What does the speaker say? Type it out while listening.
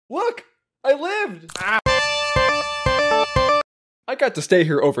Look! I lived! I got to stay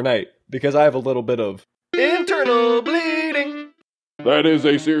here overnight because I have a little bit of internal bleeding. That is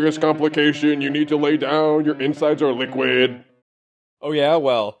a serious complication. You need to lay down. Your insides are liquid. Oh yeah,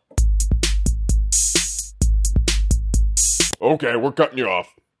 well. Okay, we're cutting you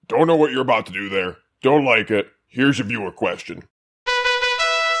off. Don't know what you're about to do there. Don't like it. Here's your viewer question.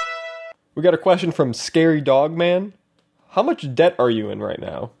 We got a question from Scary Dog Man. How much debt are you in right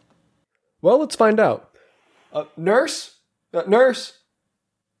now? Well, let's find out. Nurse? Nurse?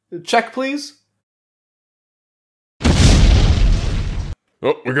 Check, please?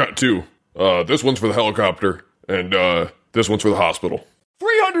 Oh, we got two. This one's for the helicopter, and this one's for the hospital.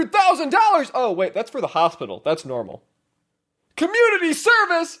 $300,000! Oh, wait, that's for the hospital. That's normal. Community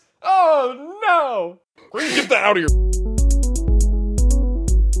service? Oh, no! Get that out of here!